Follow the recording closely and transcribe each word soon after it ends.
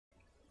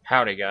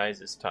Howdy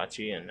guys, it's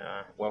Tachi, and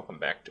welcome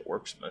back to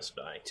Orcs Must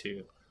Die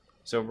 2.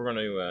 So we're going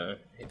to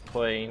hit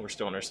play. We're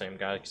still on our same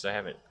guy because I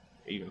haven't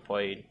even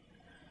played.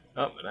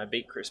 Oh, and I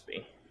beat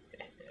Crispy.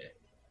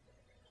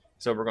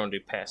 So we're going to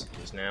do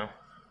passages now.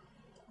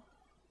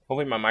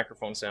 Hopefully my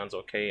microphone sounds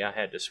okay. I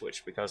had to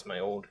switch because my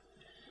old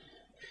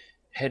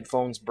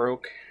headphones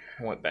broke.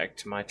 I went back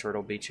to my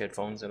Turtle Beach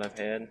headphones that I've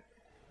had.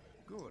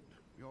 Good,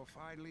 you're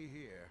finally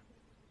here.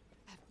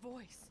 That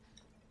voice,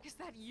 is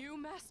that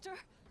you, Master?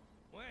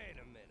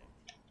 Wait a minute.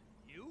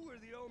 You were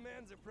the old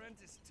man's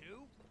apprentice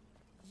too?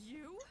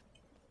 You?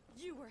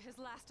 You were his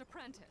last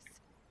apprentice.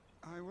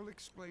 I will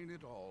explain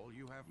it all,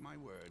 you have my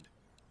word.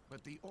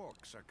 But the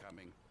Orcs are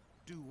coming.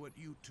 Do what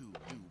you two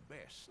do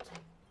best.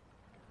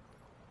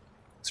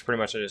 So pretty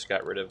much I just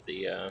got rid of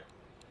the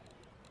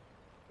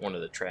one of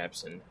the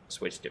traps and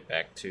switched it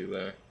back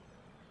to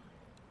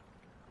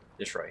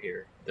this right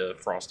here, the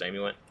Frost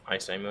Amulet,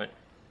 Ice Amulet.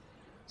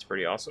 It's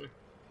pretty awesome.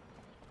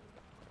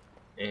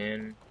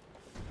 And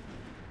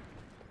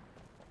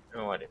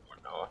oh, I didn't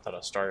want to know. I thought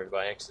I started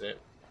by accident.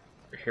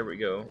 Here we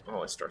go.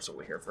 Oh, it starts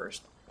over here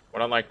first.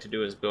 What I like to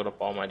do is build up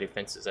all my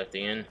defenses at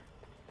the end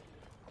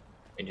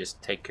and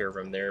just take care of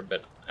them there,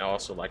 but I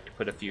also like to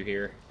put a few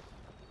here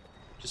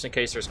just in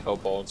case there's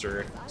kobolds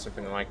or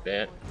something like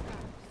that.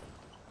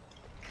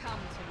 Come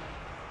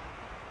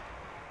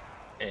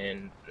to me.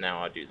 And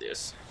now I do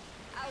this.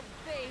 I'll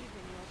bathe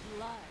in your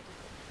blood.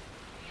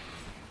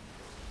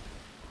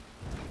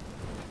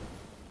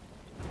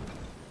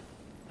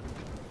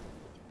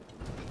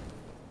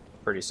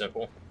 Pretty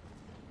simple.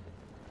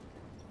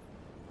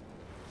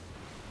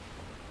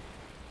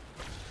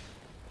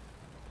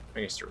 I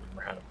used to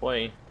remember how to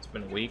play. It's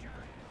been a week.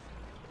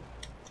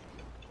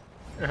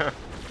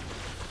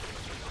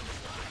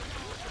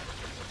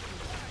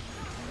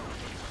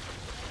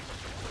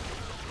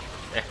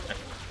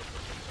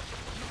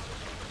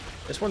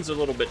 This one's a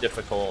little bit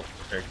difficult,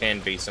 or it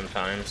can be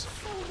sometimes.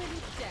 So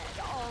many dead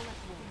all at once.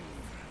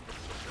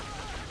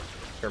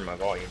 Turn my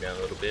volume down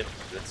a little bit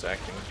because it's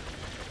acting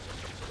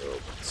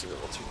it's a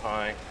little too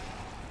high.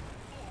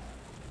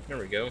 There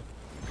we go.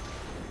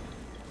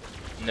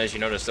 And as you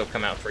notice, they'll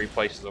come out three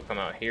places. They'll come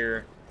out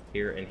here,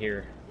 here, and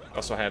here.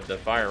 Also have the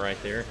fire right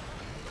there,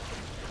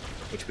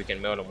 which we can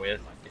melt them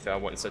with if I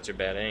wasn't such a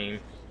bad aim.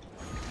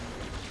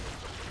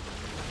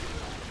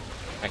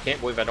 I can't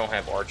believe I don't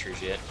have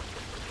archers yet.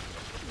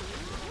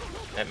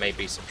 That may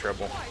be some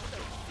trouble. Why so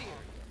serious?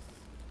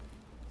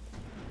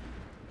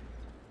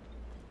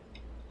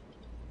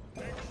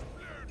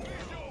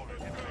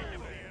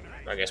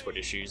 I guess we'll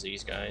just use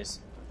these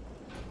guys.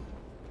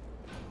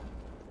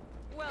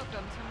 Welcome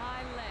to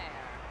my lair.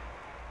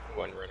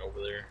 Go ahead and run over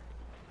there.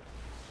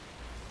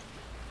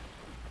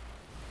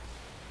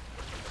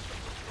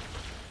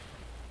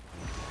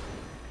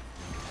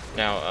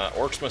 Now,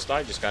 Orcs Must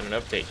Die just got an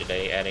update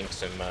today, adding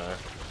some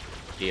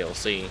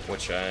DLC,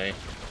 which I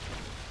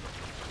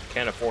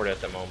can't afford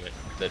at the moment,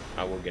 but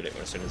I will get it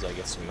as soon as I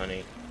get some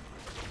money.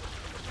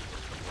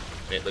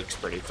 It looks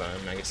pretty fun.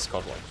 I guess it's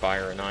called like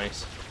Fire and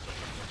Ice.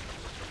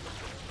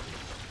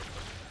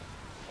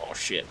 Oh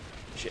shit.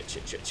 Shit,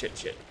 shit, shit, shit,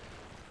 shit.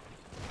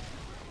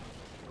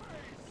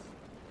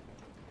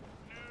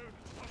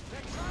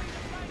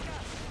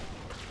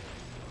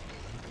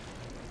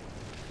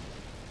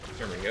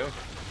 There we go.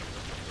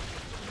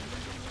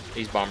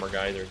 These bomber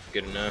guys are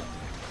good enough.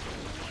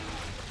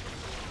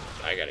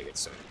 I gotta get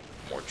some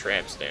more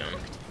traps down.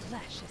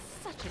 Flesh is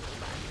such a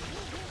delight.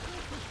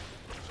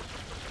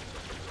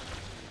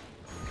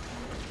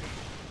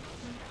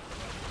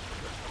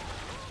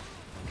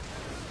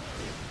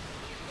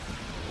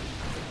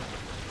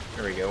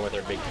 There we go with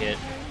our big hit.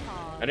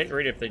 I didn't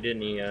read if they did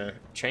any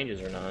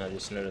changes or not. I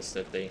just noticed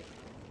that they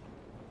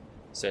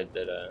said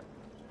that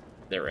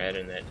they were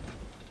adding that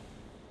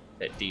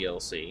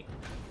DLC.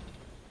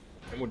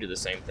 And we'll do the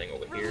same thing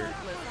over here.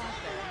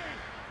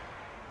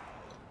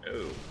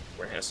 Oh,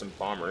 we're gonna have some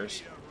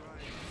bombers.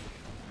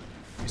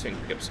 Guess we can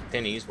pick up some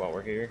pennies while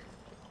we're here.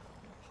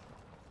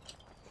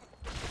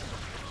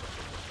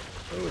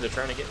 Oh, they're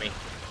trying to get me.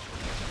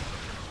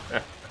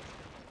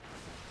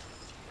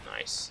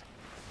 Nice.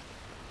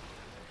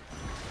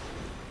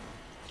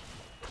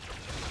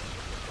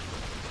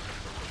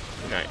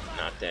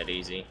 Not that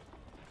easy.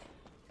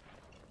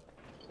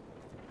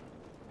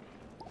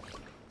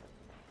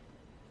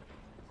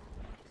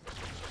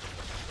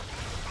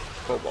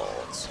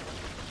 Kobolds.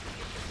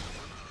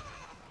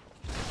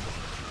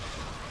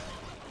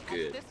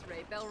 Good. At this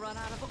rate, they'll run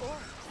out of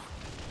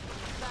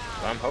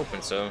orcs. I'm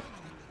hoping so.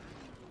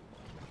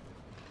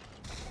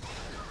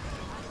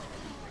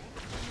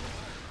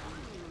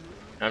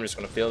 I'm just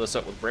going to fill this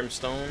up with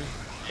brimstone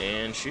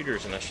and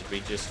shooters, and I should be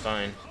just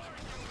fine.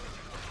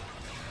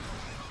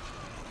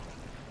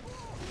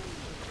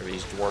 Or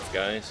these dwarf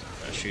guys,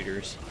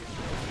 shooters.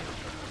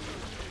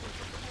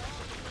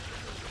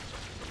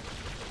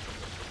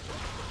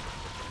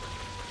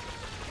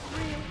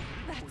 Really?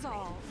 That's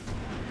all.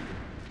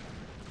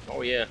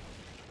 Oh yeah,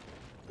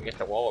 we get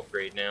the wall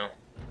upgrade now.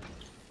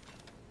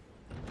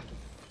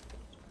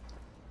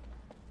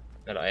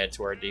 That'll add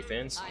to our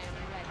defense. I am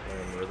ready.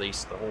 And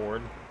release the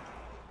horde.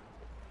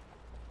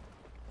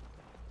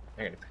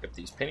 I gotta pick up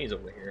these pennies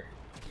over here.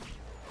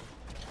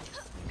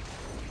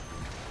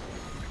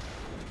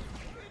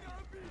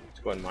 Let's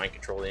go ahead and mind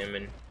control them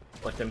and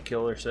let them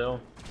kill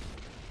themselves.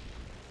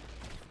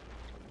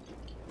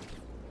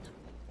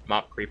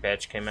 Mop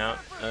pre-patch came out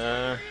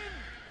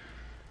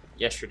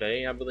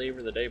yesterday, I believe,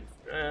 or the day.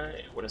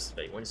 What is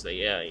today? Wednesday?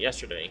 Yeah,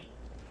 yesterday.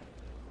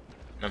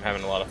 And I'm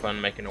having a lot of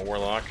fun making a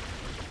warlock.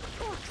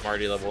 I'm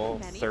already level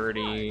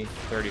 30,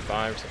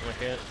 35, something like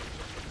that.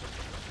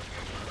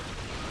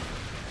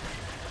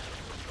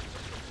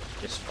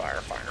 Just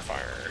fire, fire,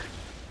 fire.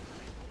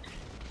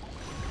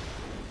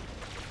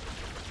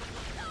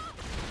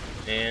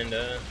 And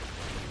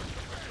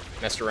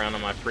messed around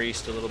on my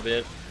priest a little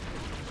bit.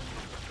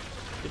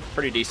 Did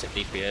pretty decent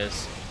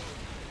DPS.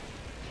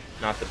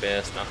 Not the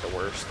best, not the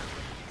worst.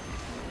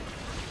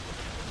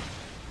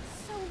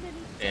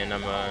 And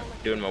I'm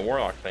doing my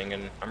warlock thing,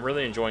 and I'm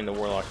really enjoying the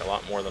warlock a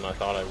lot more than I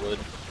thought I would.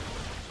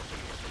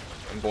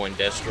 I'm going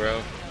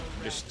destro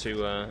just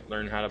to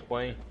learn how to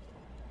play.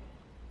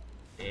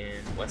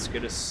 And let's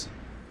get us.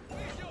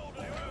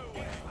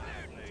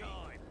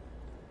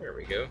 There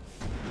we go.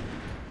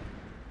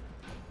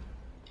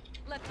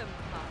 Let them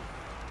come.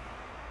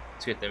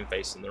 Let's get them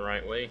facing the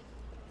right way.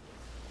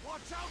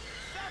 Watch out,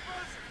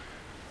 sappers!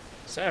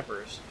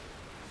 Sappers.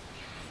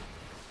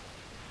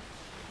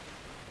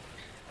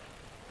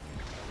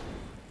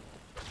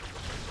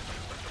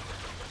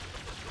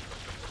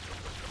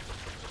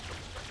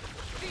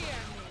 Fear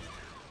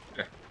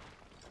me.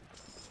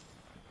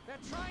 They're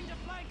trying to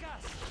flank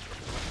us.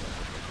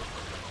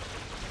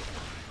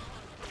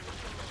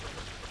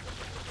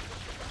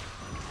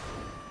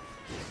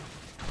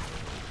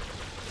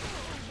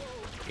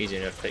 Easy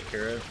enough to take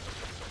care of.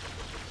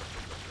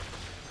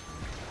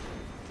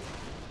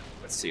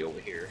 Let's see over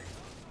here.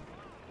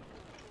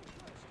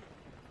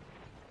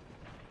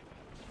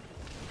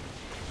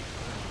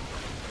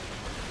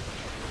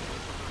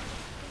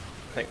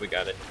 I think we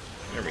got it.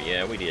 Remember,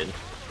 yeah, we did.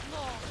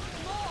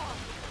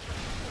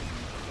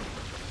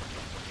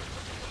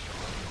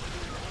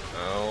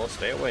 Oh,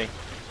 stay away.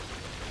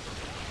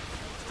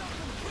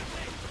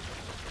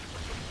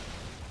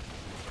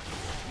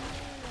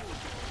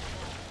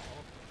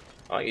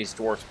 I like these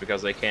dwarfs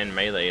because they can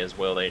melee as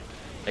well. They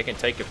can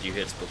take a few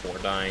hits before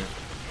dying.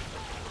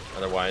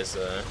 Otherwise,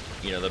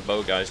 you know, the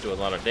bow guys do a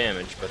lot of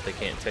damage, but they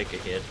can't take a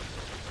hit.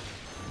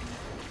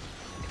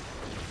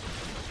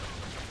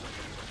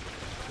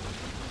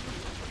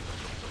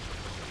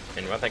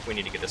 And I think we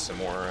need to get us some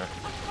more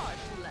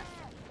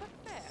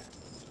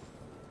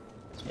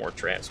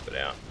traps put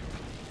out.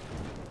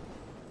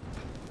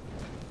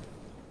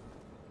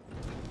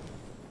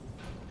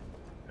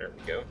 There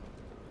we go.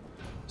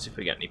 See if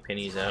we got any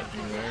pennies out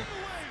anywhere.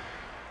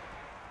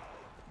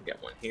 We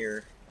got one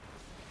here.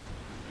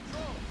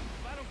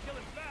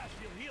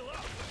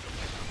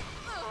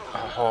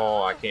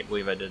 Oh, I can't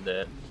believe I did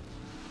that.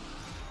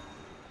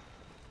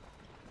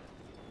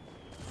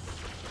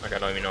 Like, I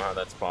don't even know how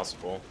that's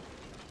possible.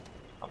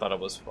 I thought I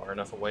was far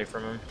enough away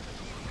from him.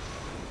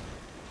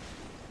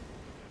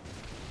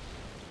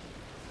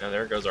 Now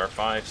there goes our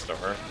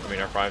 5-star. I mean,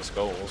 our 5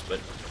 skulls, but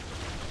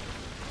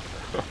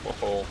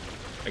oh,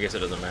 I guess it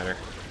doesn't matter.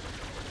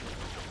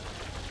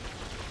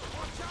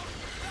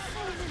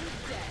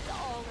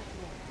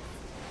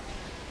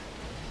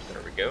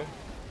 There we go.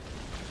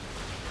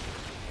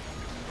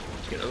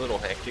 It's getting a little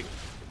hectic.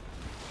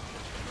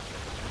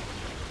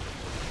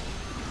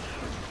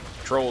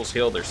 Trolls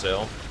heal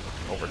themselves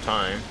over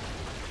time,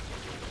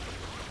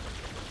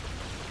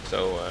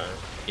 so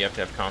you have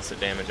to have constant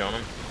damage on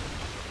them.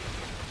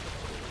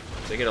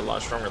 So they get a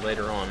lot stronger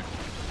later on.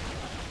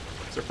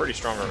 So they're pretty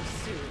strong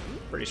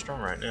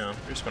right now. I'm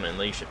just going to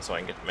unleash it so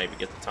I can maybe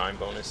get the time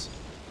bonus.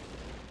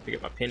 Pick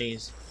up my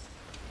pennies,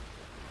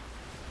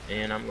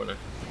 and I'm going to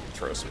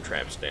throw some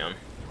traps down.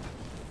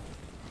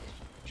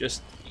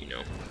 Just, you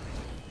know,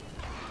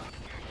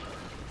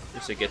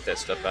 just to get that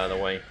stuff out of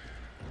the way.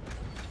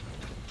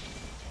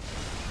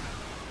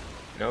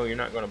 No, you're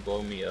not going to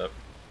blow me up.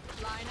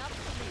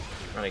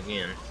 Not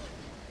again.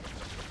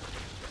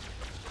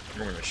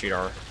 We're going to shoot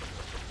our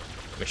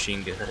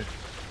machine gun.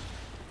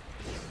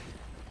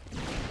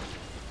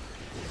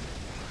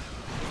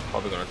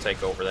 Probably going to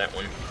take over that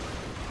one.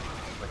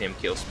 Let him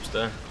kill some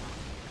stuff.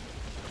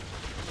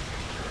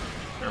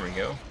 There we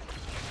go.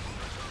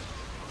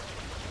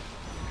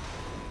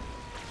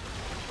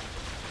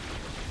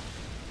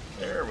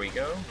 There we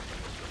go.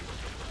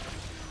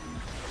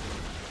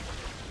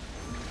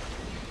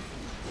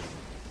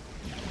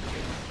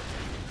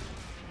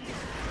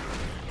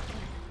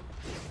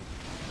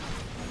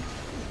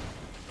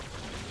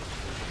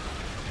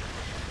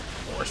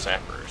 More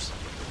sappers.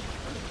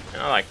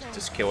 And I like to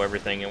just kill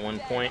everything at one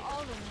point.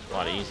 A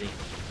lot easy.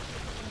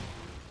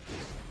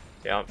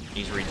 Yeah,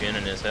 he's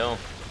regenning his health.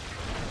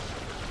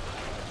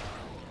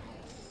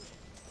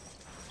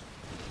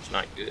 It's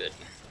not good.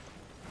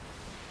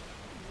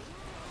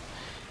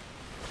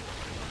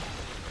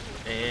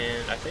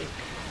 And I think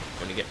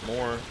when you get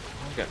more,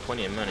 I've got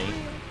plenty of money.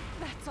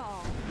 That's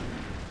all.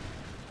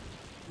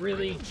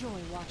 Really? I enjoy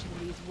watching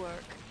these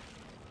work.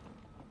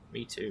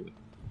 Me too.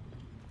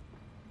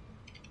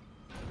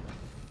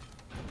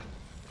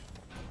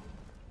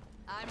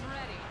 I'm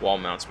ready. Wall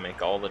mounts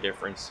make all the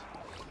difference.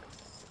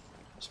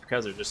 Just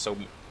because they're just so,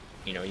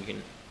 you know, you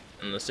can,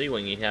 on the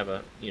ceiling you have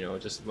a, you know,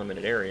 just a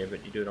limited area,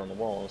 but you do it on the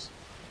walls.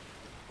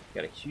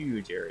 You got a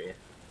huge area.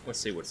 Let's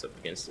see what's up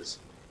against us.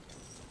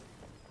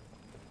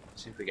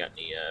 See if we got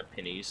any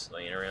pennies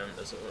laying around.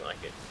 Doesn't look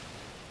like it.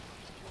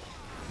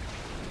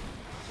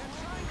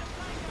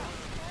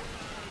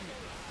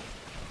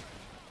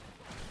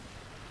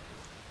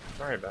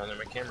 Sorry about that,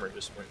 my camera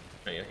just went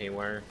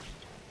haywire.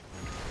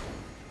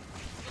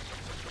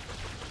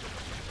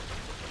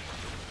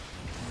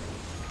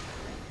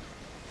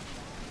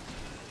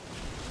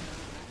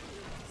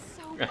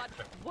 So much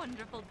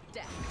wonderful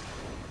death.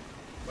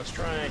 Let's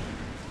try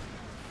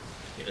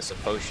get us a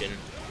potion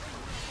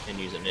and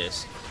using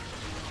this.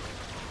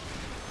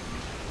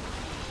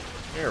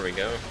 There we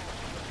go.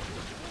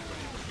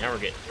 Now we're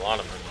getting a lot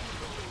of money.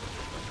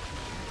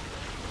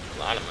 A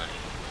lot of money.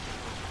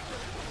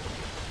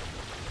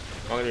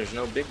 As long as there's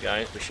no big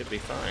guys, we should be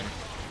fine.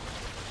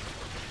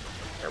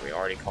 Or we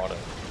already caught up.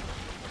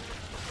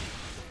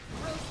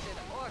 Roasted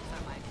orcs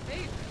are my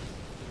favorite.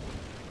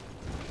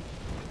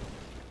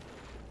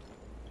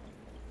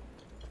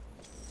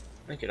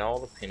 Look at all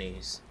the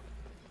pennies.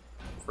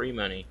 Free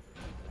money.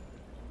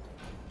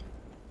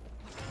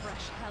 What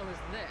fresh hell is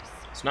this?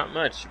 It's not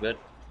much, but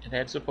it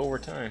adds up over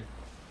time.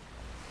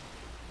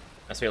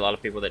 I see a lot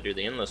of people that do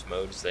the endless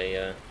modes, they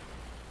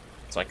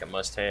it's like a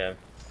must-have.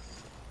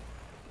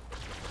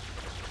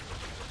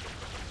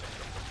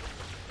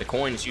 The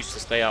coins used to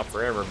stay out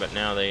forever, but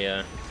now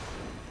they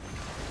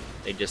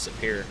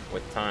disappear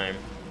with time.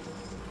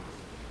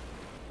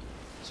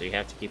 So you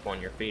have to keep on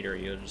your feet or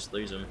you'll just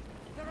lose them.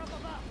 They're up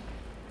above.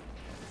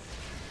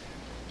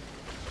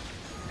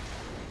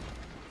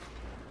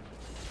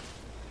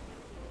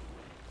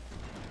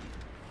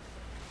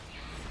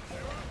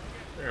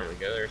 There we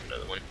go, there's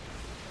another one.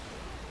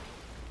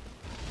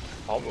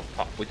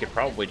 We could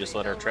probably just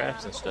let our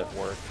traps and stuff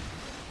work.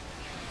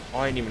 Oh,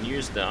 I didn't even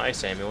use the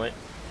ice amulet.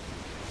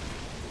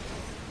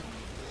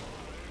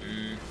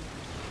 There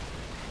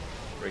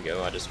we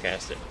go, I just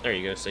cast it. There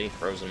you go, see?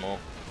 Froze them all.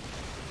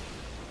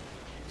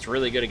 It's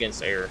really good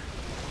against air.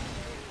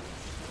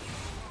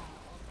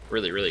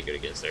 Really, really good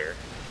against air.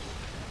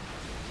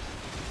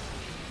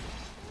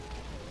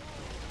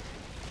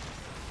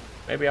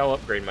 Maybe I'll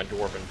upgrade my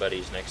dwarven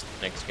buddies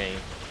next game.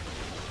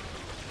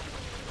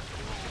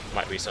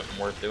 Might be something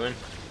worth doing.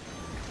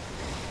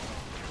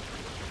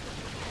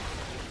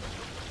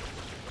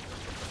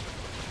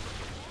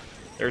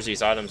 There's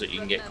these items that you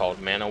can get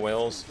called mana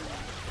wells,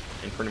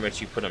 and pretty much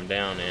you put them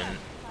down and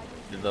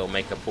they'll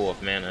make a pool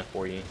of mana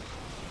for you.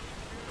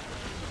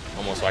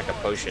 Almost like a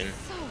potion.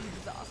 So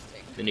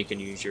exhausting. Then you can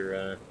use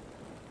your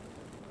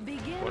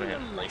Begin what I your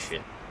have my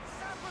shit. lesson.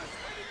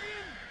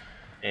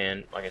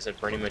 And like I said,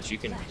 pretty much you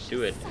can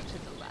do it, Such a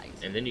delight.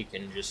 and then you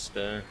can just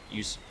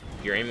use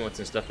your amulets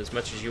and stuff as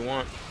much as you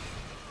want.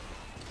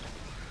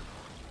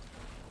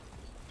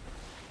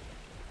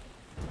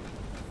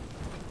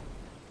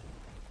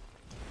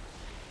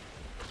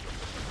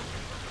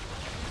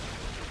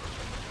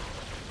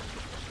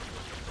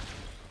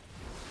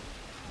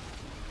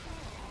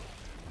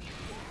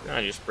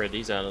 I just spread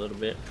these out a little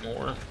bit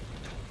more.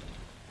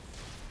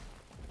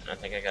 I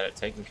think I got it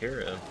taken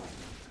care of.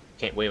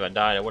 Can't believe I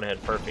died. I would have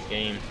had a perfect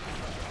game.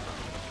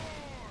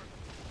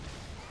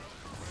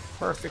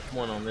 Perfect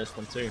one on this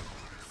one too.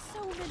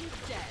 So many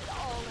dead all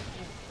at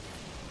once.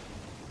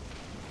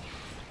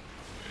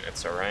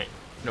 That's alright.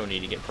 No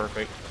need to get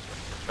perfect.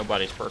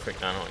 Nobody's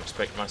perfect. I don't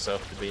expect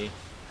myself to be.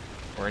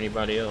 Or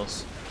anybody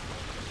else.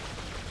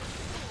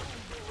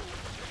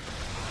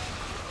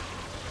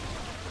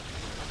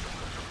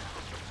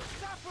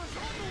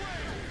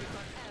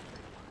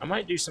 I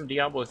might do some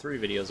Diablo 3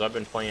 videos. I've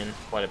been playing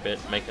quite a bit,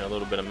 making a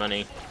little bit of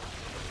money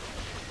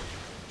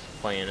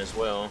playing as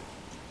well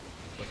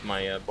with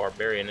my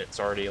Barbarian. It's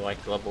already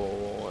like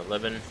level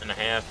 11 and a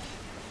half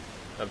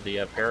of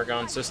the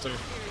Paragon system.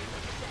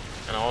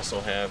 And I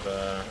also have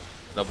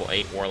level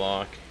 8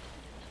 Warlock.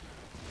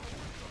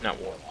 Not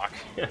Warlock.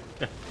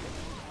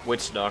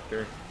 Witch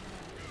Doctor.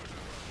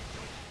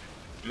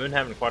 I've been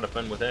having quite a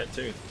fun with that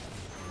too.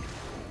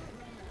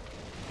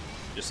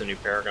 Just a new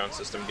Paragon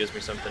system gives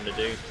me something to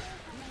do.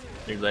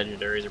 New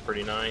legendaries are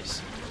pretty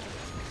nice.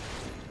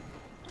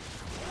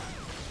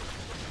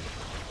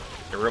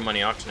 The real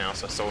money auction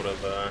house, I sold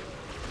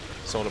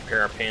a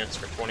pair of pants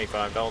for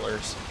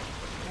 $25.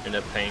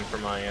 Ended up paying for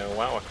my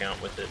WoW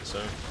account with it. So,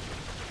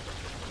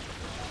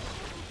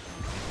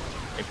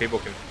 and people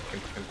can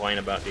complain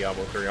about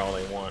Diablo 3 all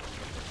they want.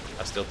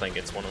 I still think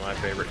it's one of my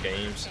favorite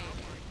games.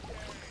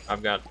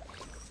 I've got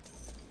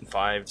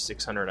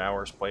 500-600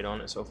 hours played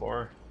on it so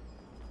far.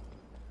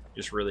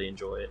 Just really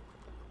enjoy it.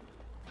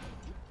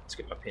 Let's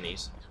get my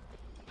pennies.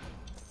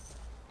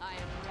 I am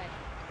ready.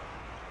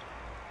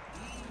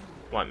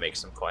 Might make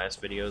some class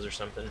videos or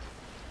something.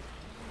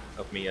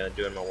 Help me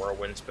doing my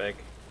whirlwind spec.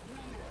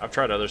 I've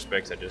tried other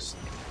specs, I just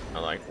I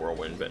like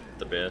Whirlwind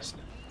the best.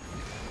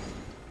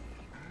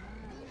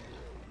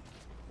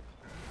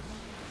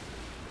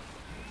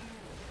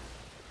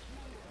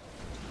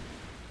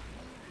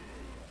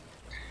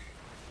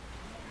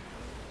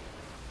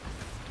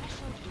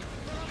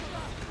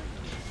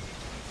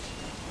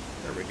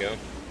 There we go.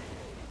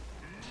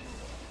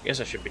 I guess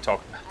I should be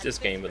talking about this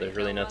game, but there's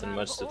really nothing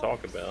much to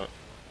talk about.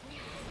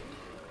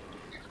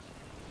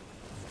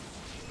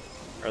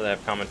 I'd rather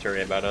have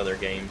commentary about other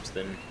games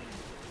than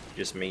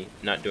just me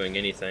not doing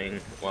anything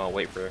while I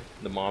wait for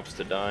the mobs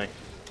to die.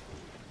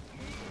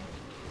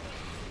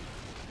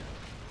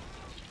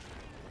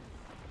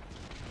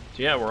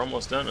 So yeah, we're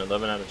almost done.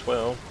 11 out of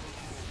 12.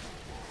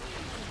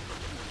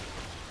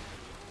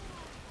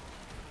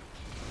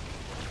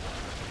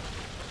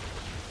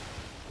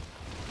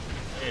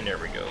 And there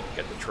we go.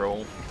 Got the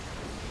troll.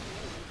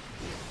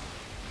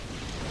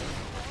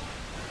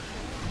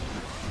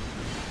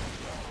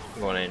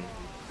 I'm going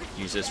to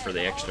use this for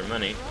the extra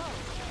money.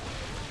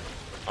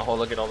 Oh,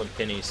 look at all the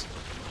pennies.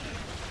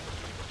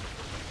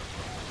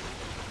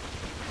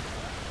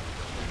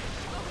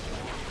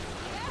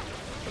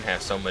 I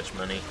have so much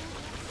money.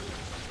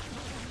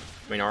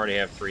 I mean, I already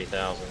have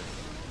 3,000.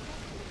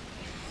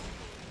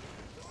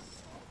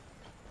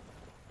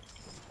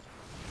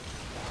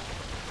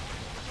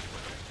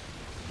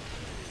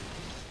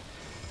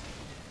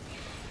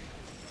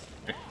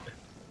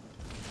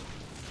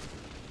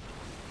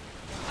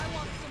 I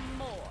want some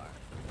more.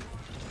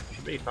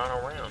 Should be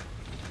final round.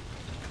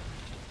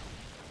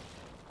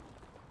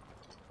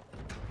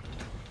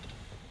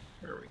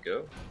 There we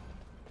go.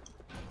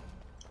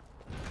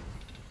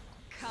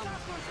 Come on.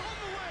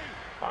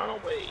 Final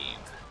wave.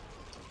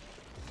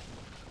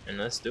 And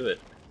let's do it.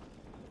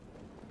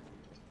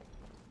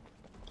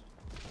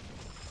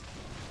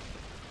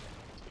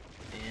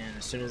 And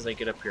as soon as they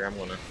get up here, I'm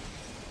gonna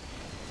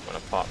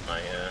pop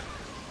my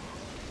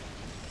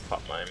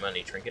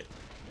money trinket.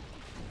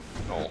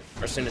 Oh,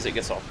 as soon as it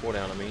gets off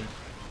cooldown, I mean.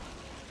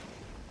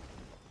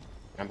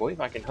 I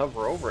believe I can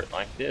hover over it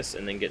like this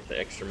and then get the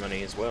extra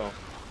money as well.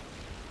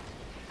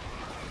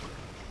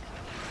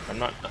 I'm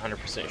not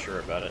 100% sure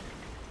about it.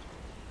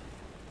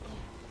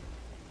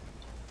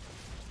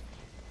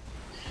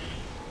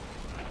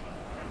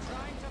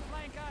 Trying to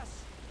flank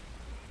us.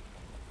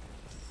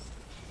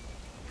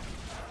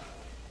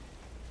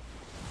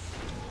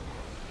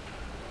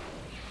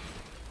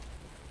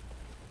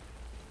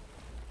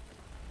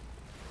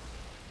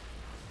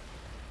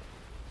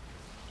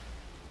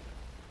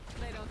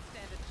 They don't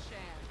stand a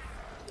chance.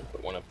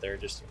 Put one up there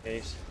just in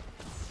case.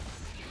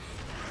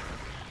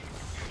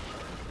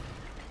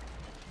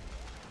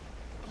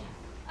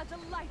 A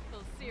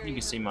delightful series. You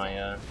can see of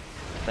my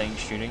thing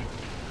shooting,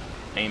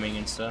 aiming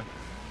and stuff.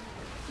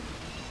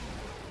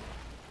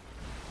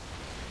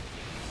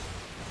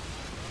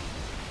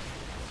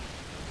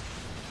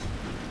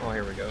 Oh,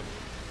 here we go.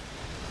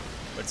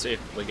 Let's see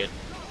if we get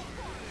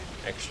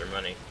extra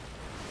money.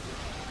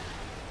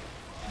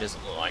 It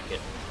doesn't look like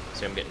it.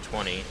 See, I'm getting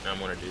 20. I'm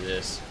gonna do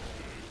this.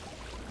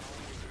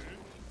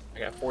 I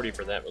got 40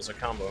 for that. It was a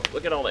combo.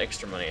 Look at all the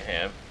extra money I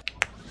have.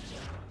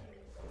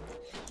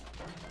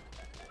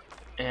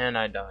 And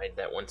I died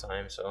that one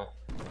time, so...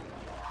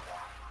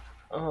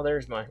 Oh,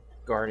 there's my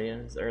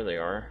guardians. There they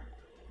are.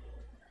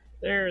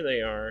 There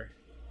they are.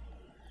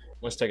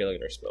 Let's take a look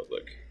at our spell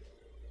book.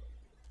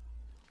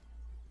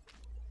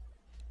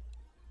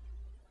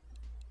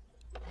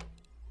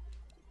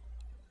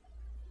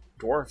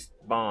 Dwarf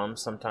bomb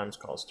sometimes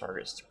cause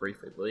targets to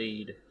briefly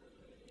bleed.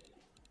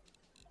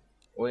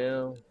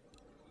 Well,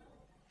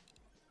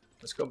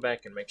 let's go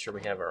back and make sure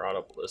we have our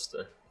auto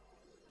ballista.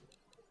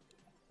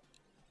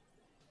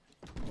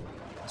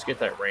 Let's get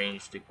that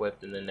ranged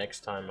equipped, and then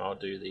next time I'll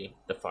do the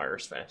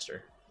fires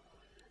faster.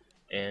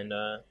 And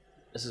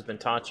this has been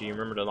Tachi.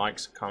 Remember to like,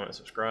 comment,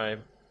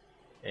 subscribe,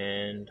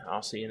 and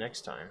I'll see you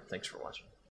next time. Thanks for watching.